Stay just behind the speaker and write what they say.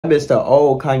Mr.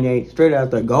 Old Kanye, straight out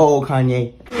the gold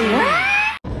Kanye.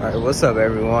 Alright, what's up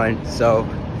everyone? So,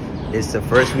 it's the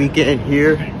first weekend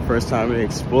here, first time to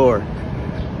explore.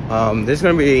 There's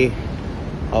gonna be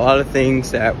a lot of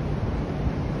things that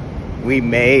we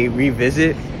may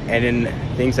revisit and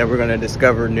then things that we're gonna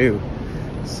discover new.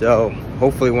 So,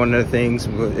 hopefully one of the things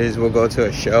is we'll go to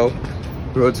a show,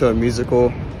 we'll go to a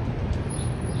musical,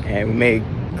 and we may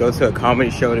go to a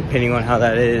comedy show depending on how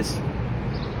that is.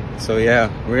 So yeah,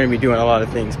 we're gonna be doing a lot of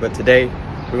things, but today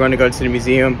we're gonna go to the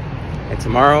museum, and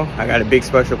tomorrow I got a big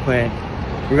special plan.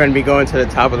 We're gonna be going to the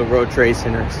top of the World Trade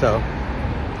Center, so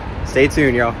stay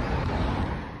tuned, y'all.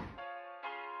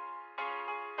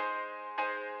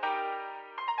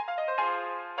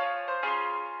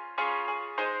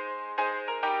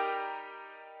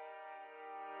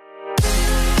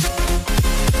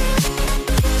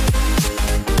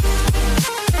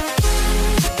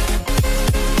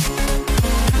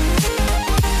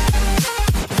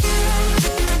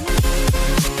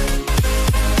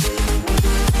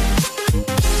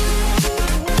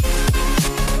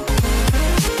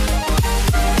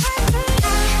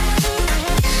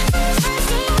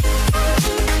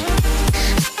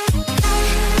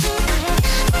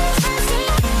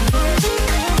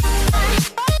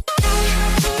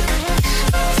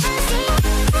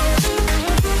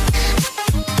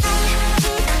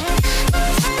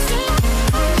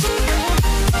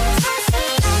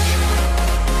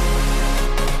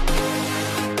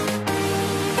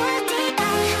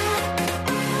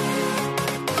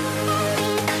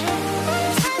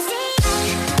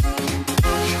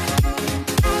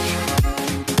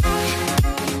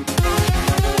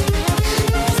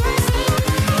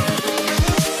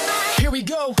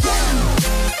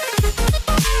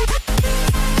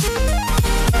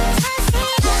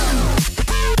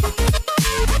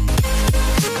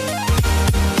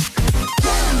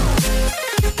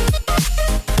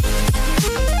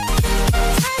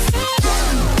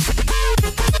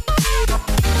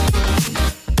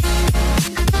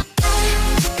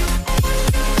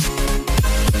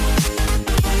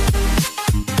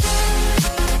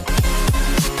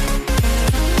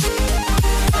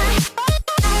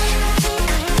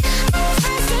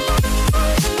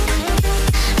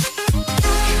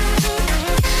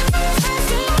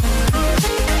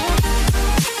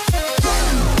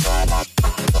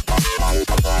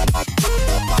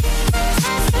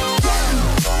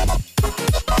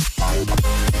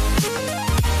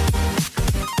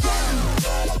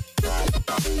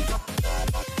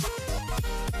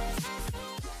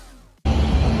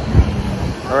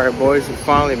 Alright boys, we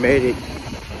finally made it.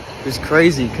 It was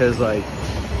crazy because like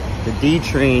the D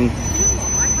train,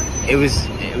 it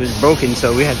was broken,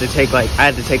 so we had to take I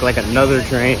had to take another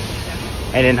train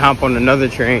and then hop on another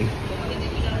train.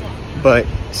 But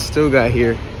still got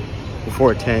here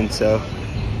before 10, so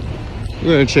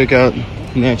we're gonna check out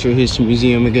Natural History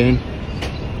Museum again.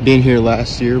 Been here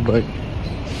last year, but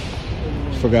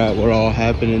forgot what all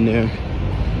happened in there.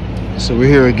 So we're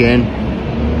here again.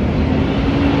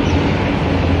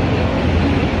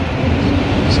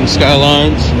 Some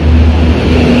skylines,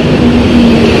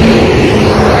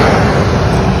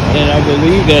 and I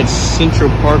believe that's Central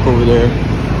Park over there.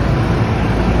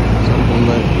 Something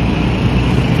like.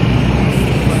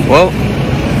 Well,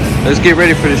 let's get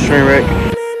ready for this train wreck.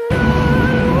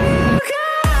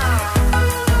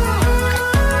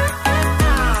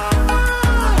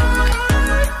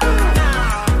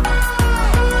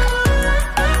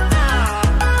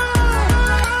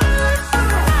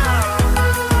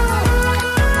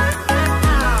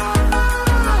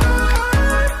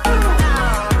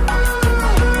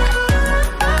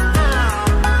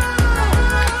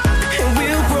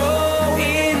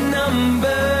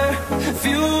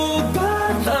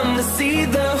 See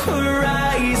the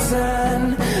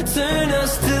horizon turn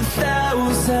us to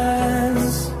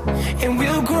thousands, and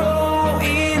we'll grow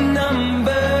in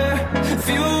number,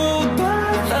 fueled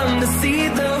by them to see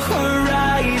the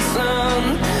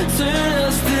horizon turn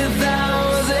us to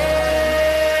thousands,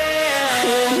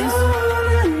 and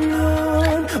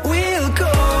on we'll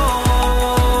go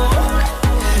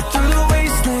through the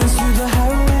wastelands, through the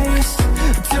highways,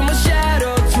 till my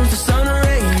shadow turns to sun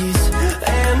rays,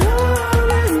 and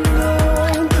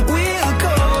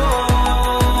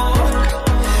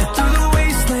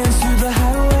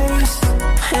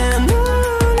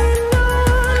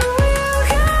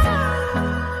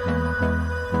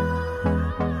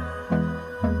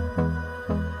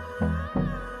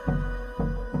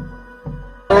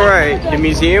the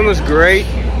museum was great.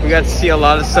 We got to see a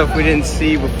lot of stuff we didn't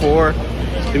see before.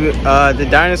 The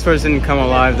dinosaurs didn't come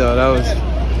alive though.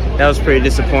 That was pretty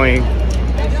disappointing.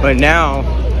 But now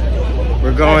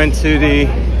we're going to the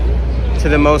to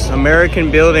the most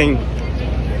American building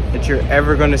that you're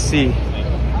ever gonna see.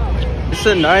 It's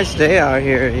a nice day out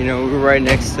here. You know, we're right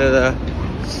next to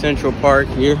the Central Park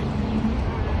here.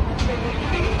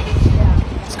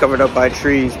 It's covered up by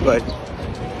trees, but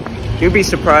you'd be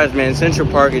surprised, man. Central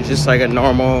Park is just like a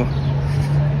normal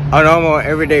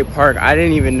everyday park. I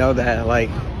didn't even know that.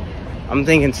 Like, I'm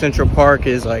thinking Central Park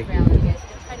is like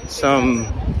some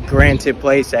granted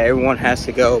place that everyone has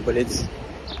to go, but it's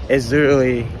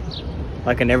literally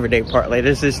like an everyday park. Like,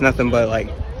 there's just nothing but like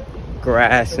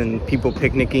grass and people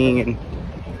picnicking and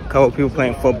a couple people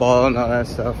playing football and all that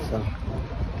stuff. So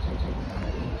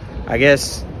I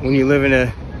guess when you live in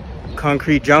a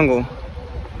concrete jungle,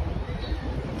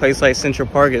 a place like Central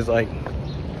Park is like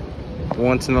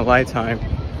once in a lifetime.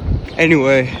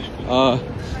 Anyway,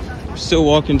 still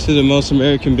walking to the most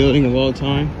American building of all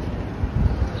time.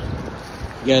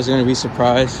 You guys are gonna be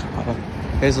surprised.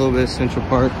 Here's a little bit of Central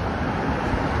Park.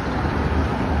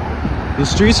 The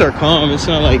streets are calm. It's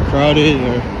not like crowded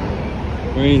or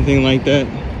anything like that.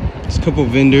 There's a couple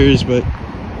vendors, but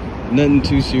nothing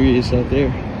too serious out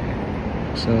there.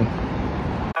 So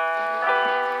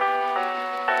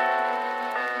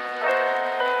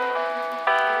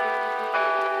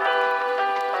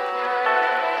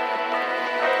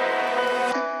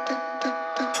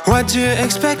what do you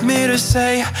expect me to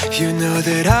say? You know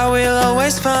that I will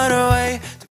always find a way.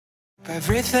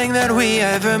 Everything that we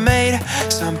ever made.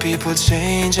 Some people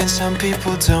change and some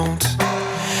people don't.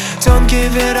 Don't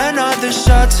give it another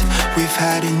shot. We've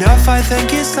had enough, I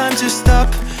think it's time to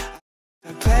stop.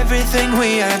 Everything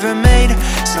we ever made.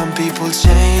 Some people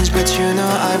change, but you know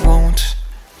I won't.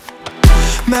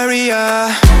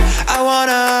 Maria, I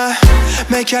wanna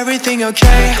make everything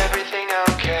okay.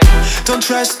 Don't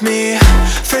trust me,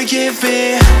 forgive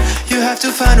me. You have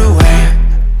to find a way.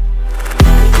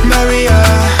 Maria,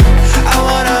 I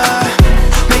wanna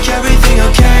make everything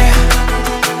okay.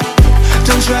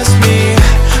 Don't trust me,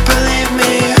 believe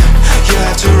me. You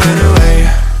have to run away.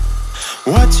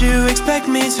 What do you expect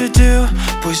me to do?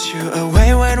 Push you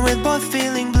away when we're both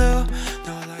feeling blue.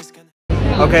 No lies can...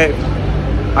 okay,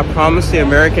 I promised the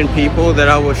American people that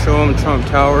I will show them Trump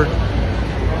Tower,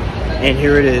 and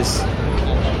here it is.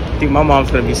 I think my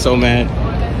mom's gonna be so mad.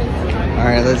 All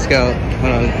right, let's go.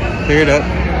 Hold on, clear it up.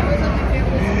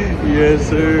 Yes,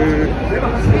 sir.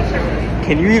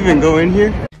 Can you even go in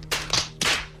here?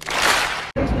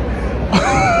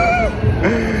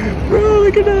 Bro,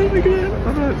 look at that, look at that.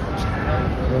 Hold on.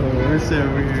 Where's that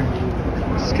over here?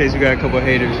 Just in case we got a couple of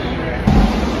haters.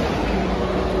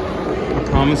 I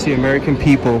promise the American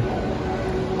people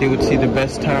they would see the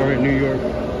best tower in New York.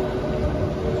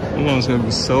 My mom's gonna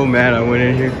be so mad I went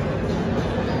in here.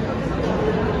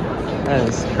 That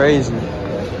is crazy.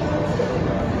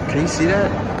 Can you see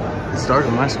that? It's dark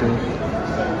on my screen.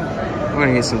 I'm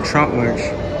gonna get some Trump merch.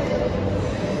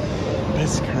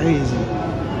 That's crazy.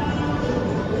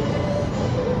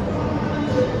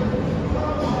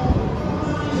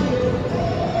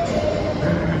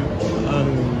 Oh,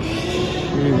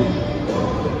 shoot.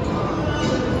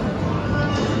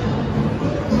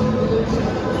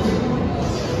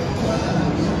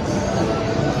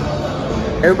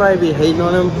 Everybody be hating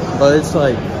on him, but it's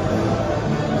like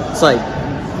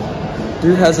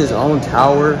dude has his own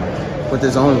tower with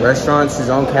his own restaurants, his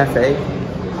own cafe.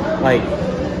 Like,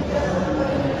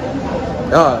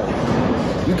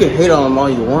 you can hate on him all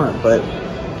you want, but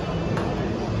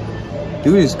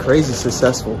dude is crazy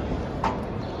successful.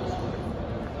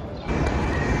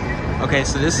 Okay,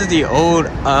 so this is the old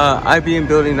IBM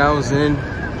building that I was in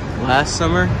last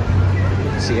summer.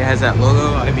 See, it has that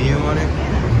logo, IBM on it.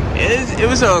 It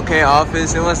was an okay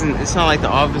office. It's not like the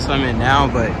office I'm in now,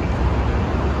 but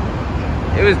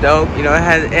it was dope. You know, it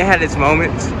had its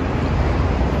moments.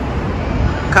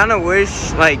 Kind of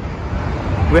wish like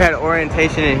we had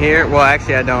orientation in here. Well,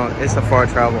 actually I don't. It's a far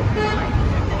travel.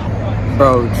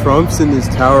 Bro, Trump's in this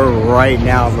tower right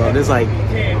now, bro. There's like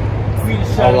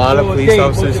a lot of police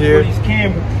officers here.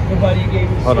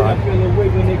 Hold on.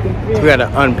 We got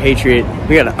an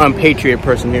unpatriot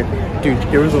person here. Dude,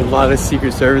 there was a lot of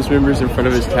Secret Service members in front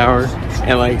of his tower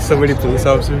and like so many police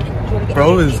officers.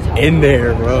 Bro is in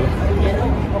there, bro.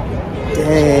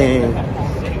 Dang.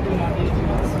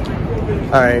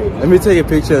 Alright, let me take a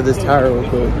picture of this tower real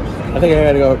quick. I think I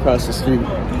gotta go across the street.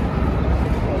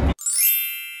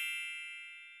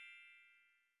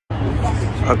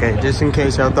 Okay, just in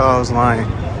case y'all thought I was lying.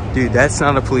 Dude, that's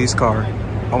not a police car.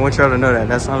 I want y'all to know that.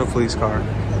 That's not a police car.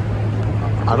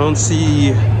 I don't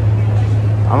see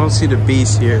the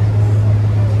beast here.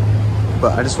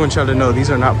 But I just want y'all to know these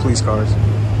are not police cars.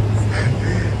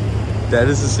 That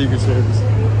is the Secret Service.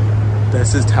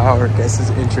 That's his tower. That's his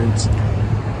entrance.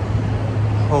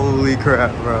 Holy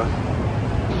crap, bro.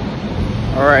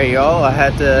 All right, y'all, I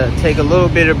had to take a little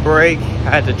bit of break. I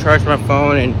had to charge my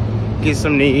phone and get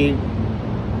something to eat.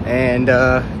 And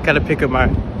gotta pick up my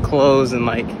clothes in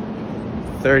like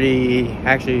 30,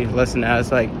 actually less than that,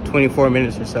 it's like 24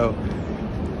 minutes or so.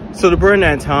 So to burn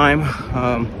that time,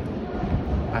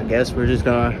 I guess we're just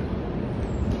gonna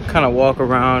kind of walk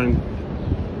around,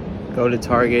 go to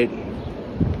Target,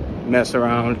 mess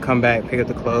around, come back, pick up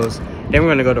the clothes. Then we're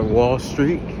gonna go to Wall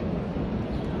Street.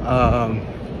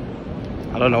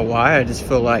 I don't know why, I just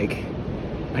feel like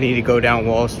I need to go down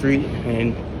Wall Street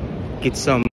and get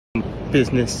some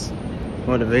business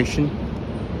motivation.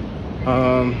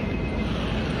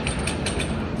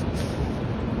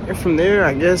 And from there,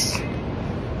 I guess,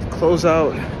 to close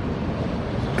out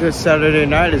good Saturday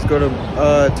night is go to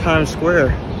Times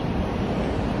Square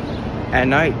at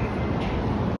night.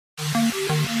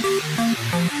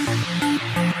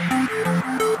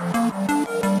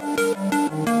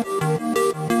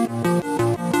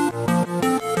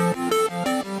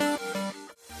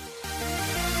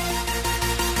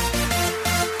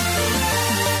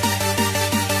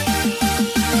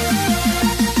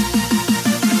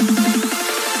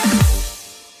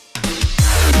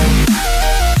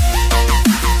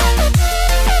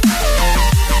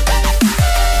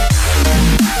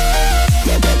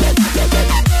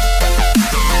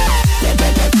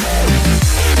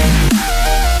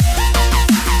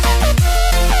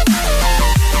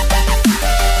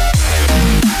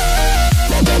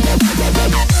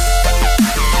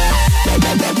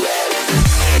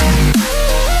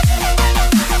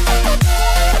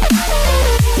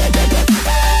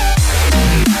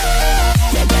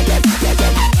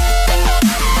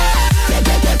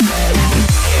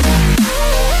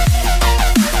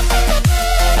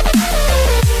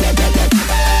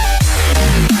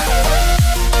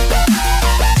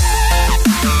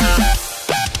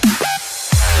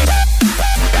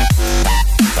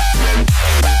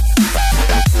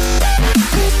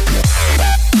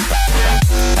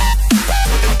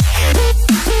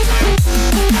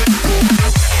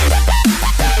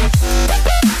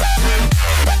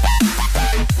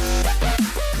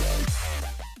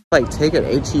 Like take an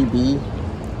HEB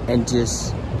and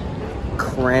just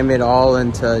cram it all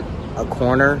into a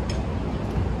corner,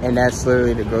 and that's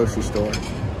literally the grocery store.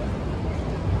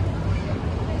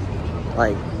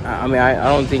 Like, I mean, I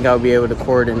don't think I'll be able to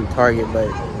court in Target, but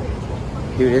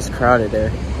dude, it's crowded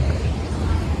there.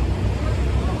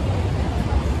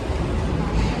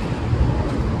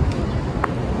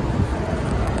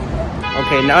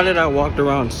 Okay, now that I walked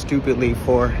around stupidly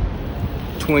for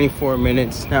 24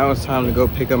 minutes, now it's time to go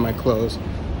pick up my clothes.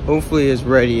 Hopefully it's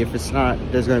ready. If it's not,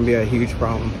 there's gonna be a huge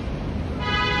problem.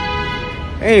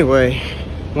 Anyway,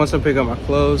 once I pick up my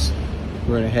clothes,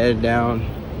 we're gonna head down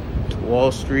to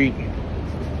Wall Street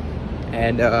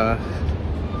and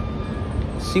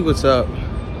see what's up.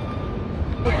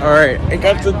 All right, I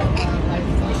got the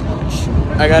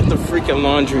freaking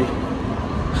laundry.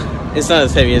 It's not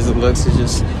as heavy as it looks, it's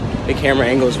just the camera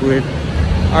angle is weird.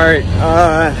 All right,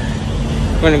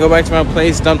 I'm gonna go back to my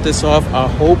place, dump this off.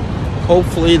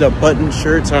 Hopefully the button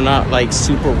shirts are not like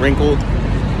super wrinkled.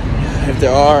 If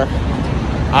there are,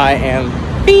 I am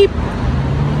beep.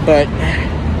 But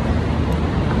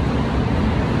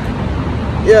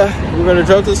yeah, we're gonna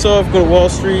drop this off, go to Wall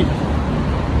Street,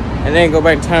 and then go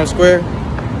back to Times Square.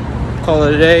 Call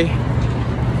it a day.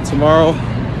 Tomorrow,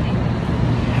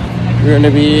 we're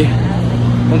gonna be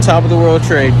on top of the world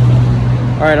trade.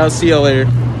 All right, I'll see y'all later.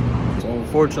 So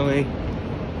unfortunately,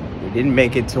 didn't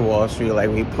make it to Wall Street like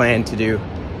we planned to do,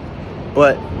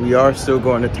 but we are still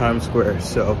going to Times Square,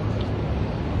 so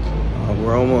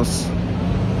we're almost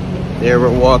there.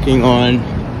 We're walking on,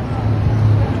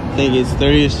 I think it's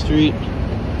 30th Street,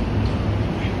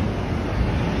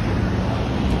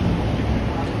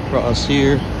 across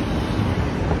here.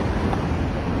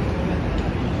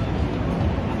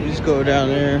 You just go down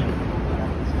there.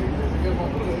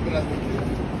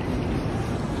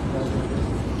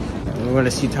 We're going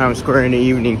to see Times Square in the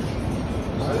evening.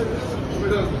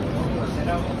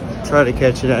 Try to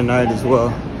catch it at night as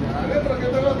well.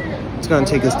 It's going to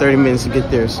take us 30 minutes to get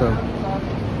there, so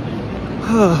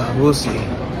we'll see.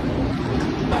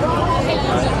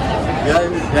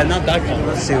 Yeah, not that kind.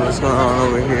 Let's see what's going on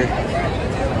over here.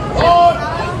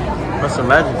 What's some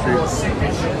magic tricks?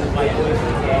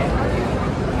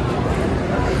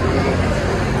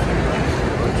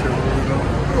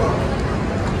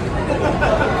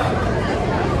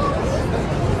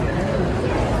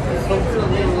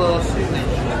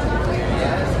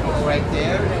 Right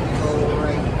there, and go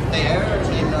right there,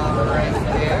 and right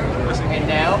there. And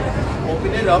now,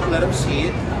 open it up, let them see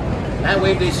it. That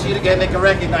way, if they see it again, they can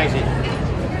recognize it.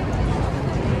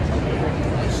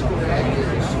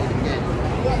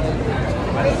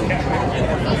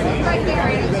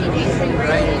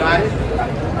 Right, you got it?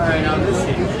 Alright, now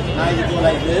listen. Now you go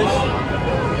like this,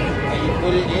 and you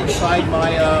put it inside my,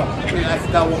 I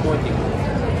forgot one more thing.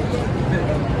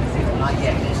 Not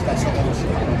yet, that's the whole shit.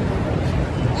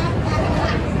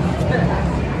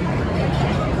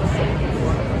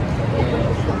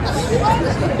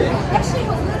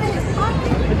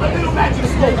 A little magic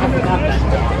smoke, I forgot that.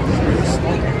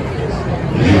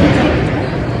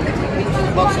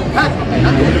 Bucks and pat, man,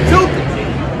 I'm joking.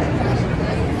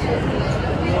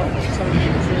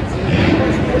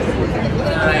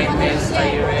 Alright, miss, are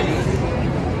you ready?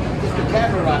 Put the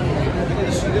camera on. You're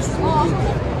gonna see this one.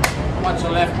 Watch the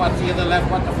left, watch the other left,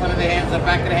 watch the front of the hands, the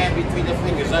back of the hand between the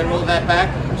fingers. I roll that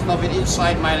back, stuff it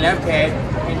inside my left hand,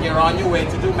 and you're on your way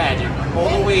to do magic. All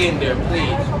the way in there,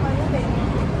 please.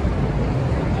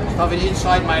 Stuff it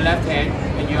inside my left hand,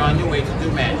 and you're on your way to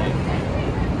do magic.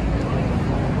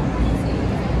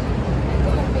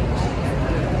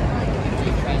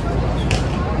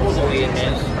 All the way in,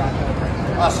 miss.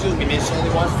 Oh, excuse me, miss. Only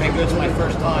one finger. It's my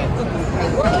first time.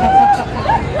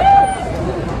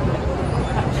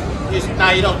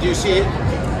 Now you don't. Do you see it?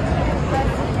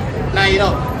 Now you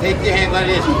don't. Take your hand like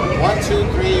this. 1,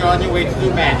 2, 3. You're on your way to do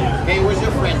magic. Okay, where's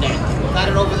your friend then? Got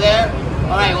it over there?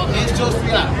 All right, well, let's just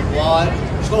three out. 1,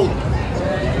 2,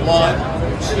 1,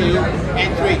 2, and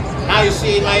 3. Now you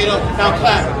see it. Now you don't. Now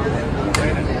clap.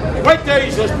 Right there,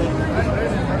 you just.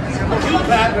 You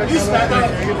clap. You stand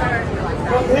up.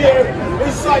 From here,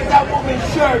 inside that woman's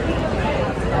shirt.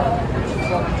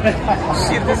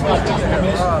 See if this one's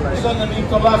miss. Son, let me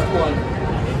the last one.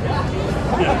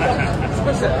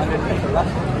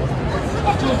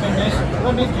 Excuse me, miss.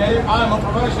 Let me get it. I'm a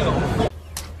professional.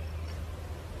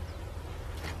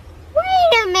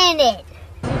 Wait a minute.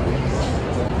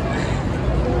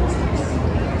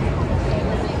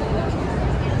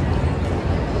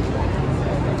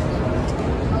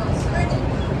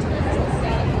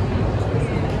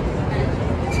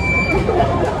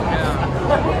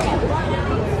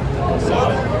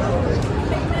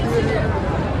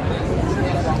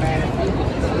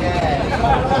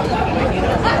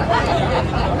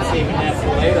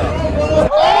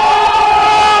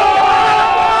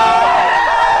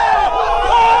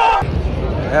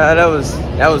 Yeah,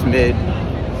 that was mid.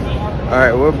 All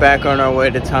right, we're back on our way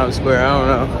to Times Square. I don't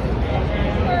know.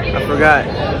 I forgot.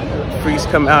 Freaks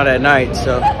come out at night,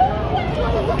 so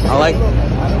I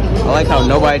like how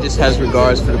nobody just has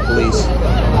regards for the police.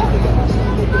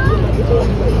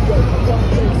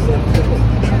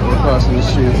 We're crossing the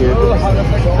street here.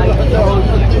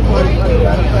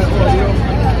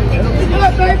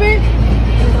 Good, baby.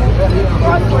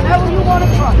 Run whenever you want to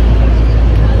run.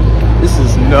 This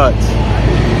is nuts.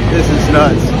 This is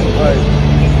nuts.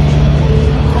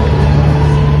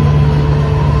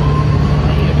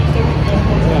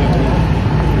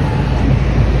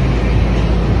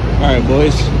 All right,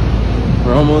 boys.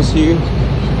 We're almost here.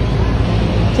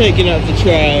 Taking out the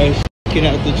trash. Taking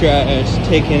out the trash.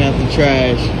 Taking out the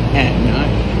trash at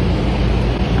night.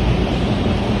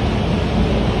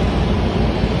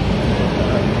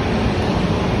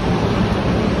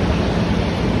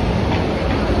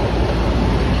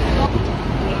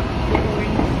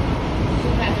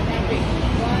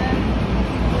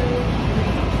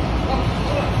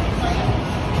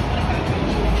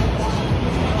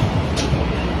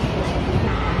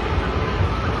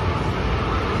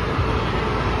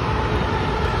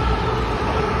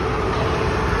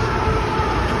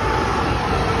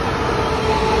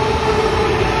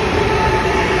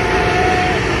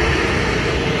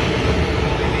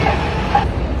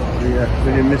 We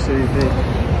didn't miss anything. All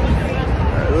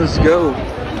right, let's go.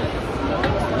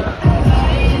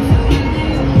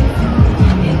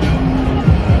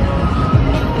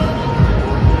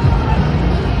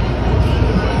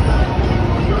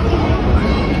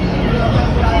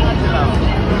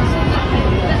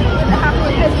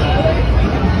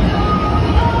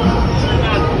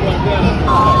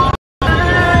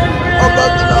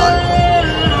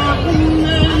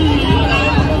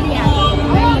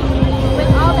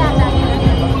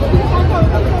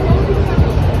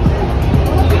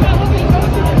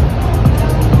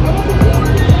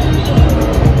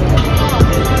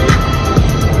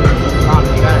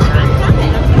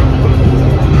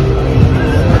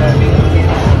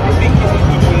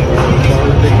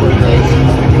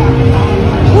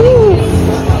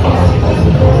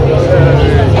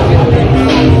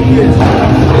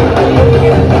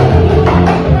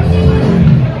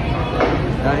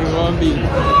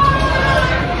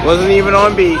 Wasn't even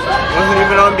on beat. Wasn't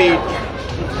even on beat.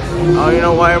 don't even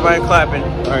know why everybody clapping. All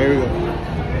right, here we go.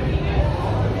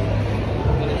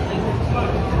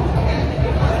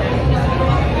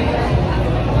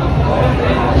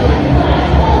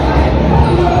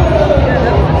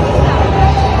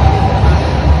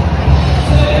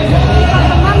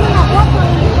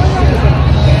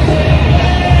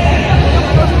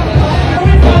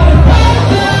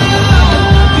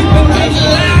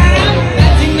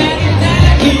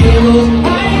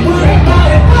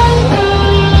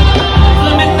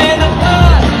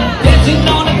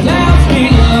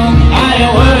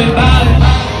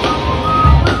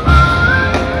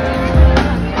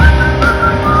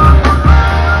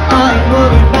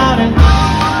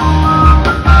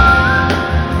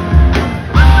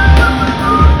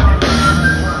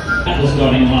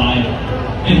 Starting line,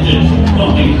 engines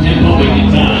pumping and pumping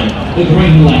in time. The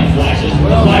green light flashes,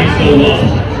 the flags go up,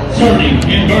 turning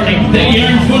and burning. They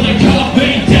yearn for the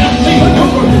coffee, deadly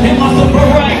maneuver and muscle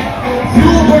parade.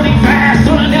 Fuel burning fast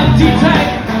on an empty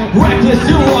tank. Reckless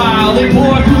and wild, they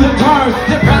pour through the turns.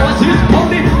 Their balance is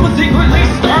potent, but secretly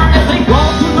stern as they go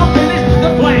through the finish.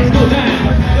 The flags go down,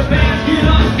 the bands get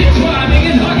up, it's driving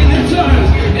and hugging the turns,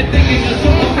 and thinking of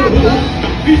someone who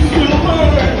is still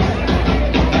murdered.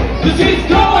 Cause he's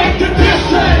going to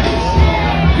distance.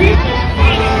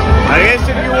 I guess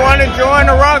if you want to join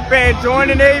a rock band, join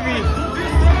the Navy.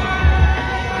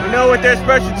 We know what their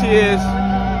specialty is.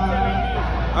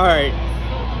 Alright.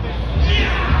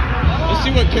 Let's see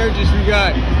what characters we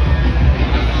got.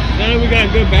 Now we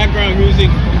got good background music.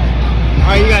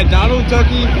 Alright, you got Donald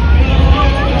Ducky,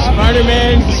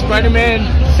 Spider-Man,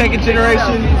 second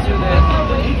generation,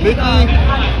 Mickey,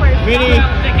 Minnie.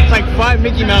 It's like 5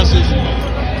 Mickey Mouses.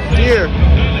 Deer,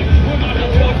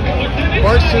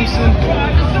 Bart Simpson.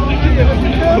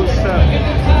 What's up?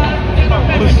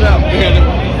 What's up?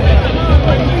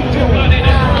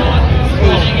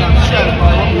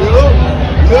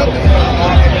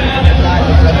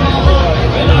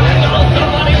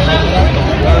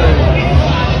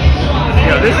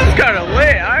 Yo, this is kind of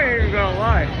lit. I ain't even gonna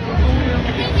lie.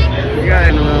 We got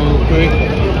in around real quick.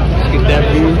 Get that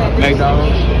view.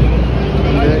 McDonald's.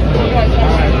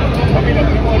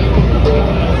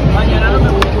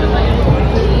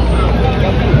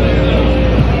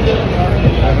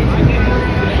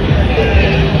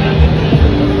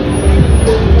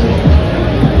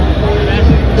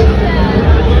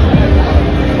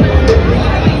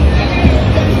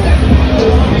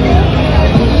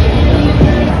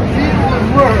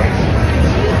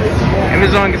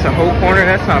 Amazon gets a whole corner.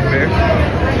 That's not fair.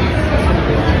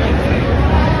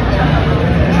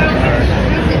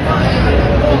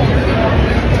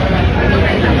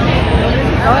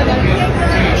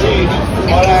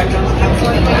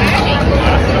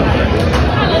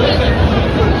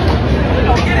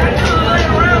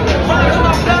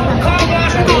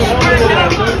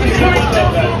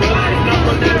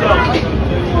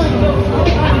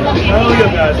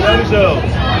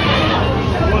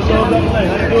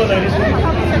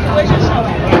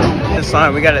 This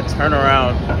sign, we gotta turn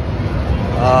around.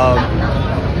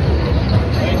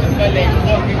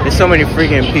 There's so many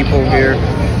freaking people here.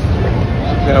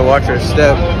 We gotta watch our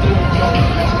step.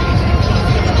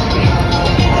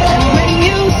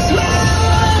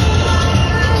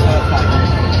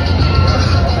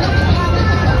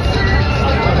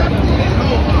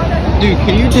 Dude,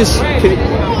 can you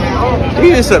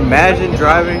just imagine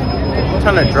trying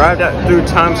to drive that through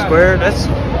Times Square? That's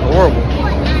horrible.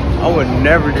 I would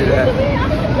never do that.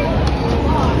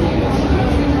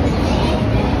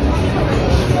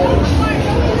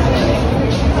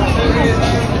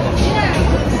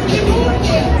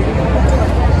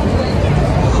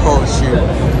 Oh shoot.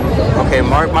 Okay,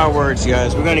 mark my words,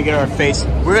 guys. We're gonna get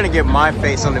my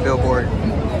face on the billboard.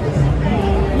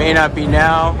 May not be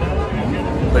now,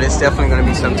 but it's definitely gonna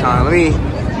be sometime. Let me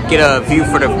get a view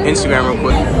for the Instagram real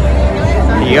quick.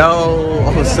 Yo,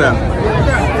 what's up?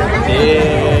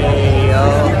 Hey, yo.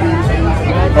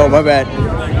 Oh, my bad.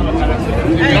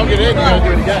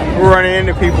 We're running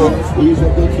into people.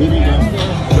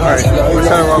 Alright, we're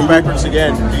trying to run backwards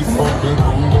again.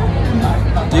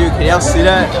 Dude, can y'all see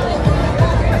that?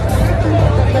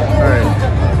 Alright.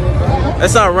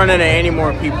 Let's not run into any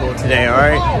more people today,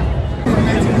 alright?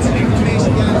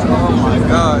 Oh my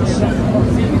gosh.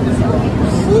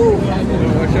 Woo.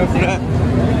 Watch out for that.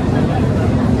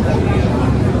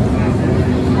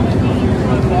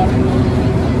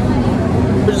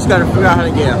 We just gotta figure out how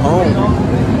to get home.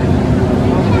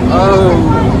 Oh,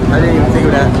 I didn't even think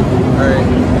of that. Alright.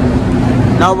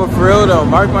 No, but for real though,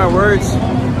 mark my words.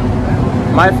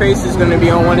 My face is gonna be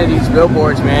on one of these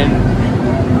billboards, man.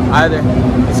 either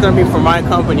it's gonna be for my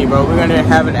company, but we're gonna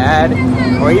have an ad,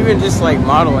 or even just like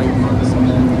modeling.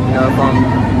 You know, if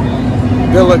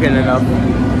I'm good looking enough.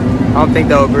 I don't think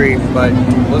they'll agree, but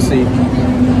we'll see.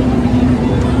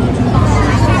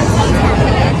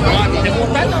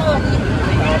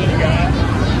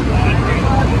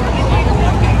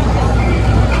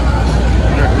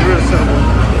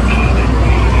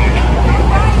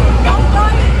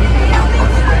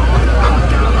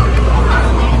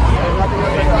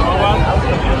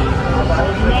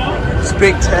 It's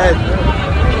Big Ted.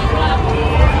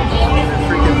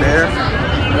 Freaking bear.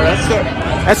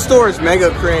 That store is mega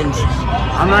cringe.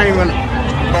 I'm not even,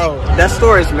 bro, that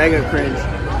store is mega cringe.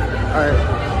 Alright.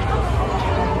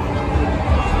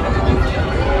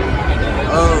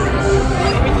 Oh.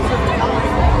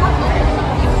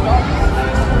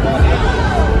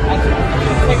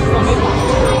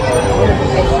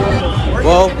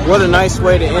 Well, what a nice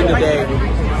way to end the day.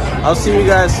 I'll see you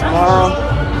guys tomorrow.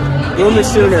 Doing it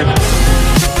sooner.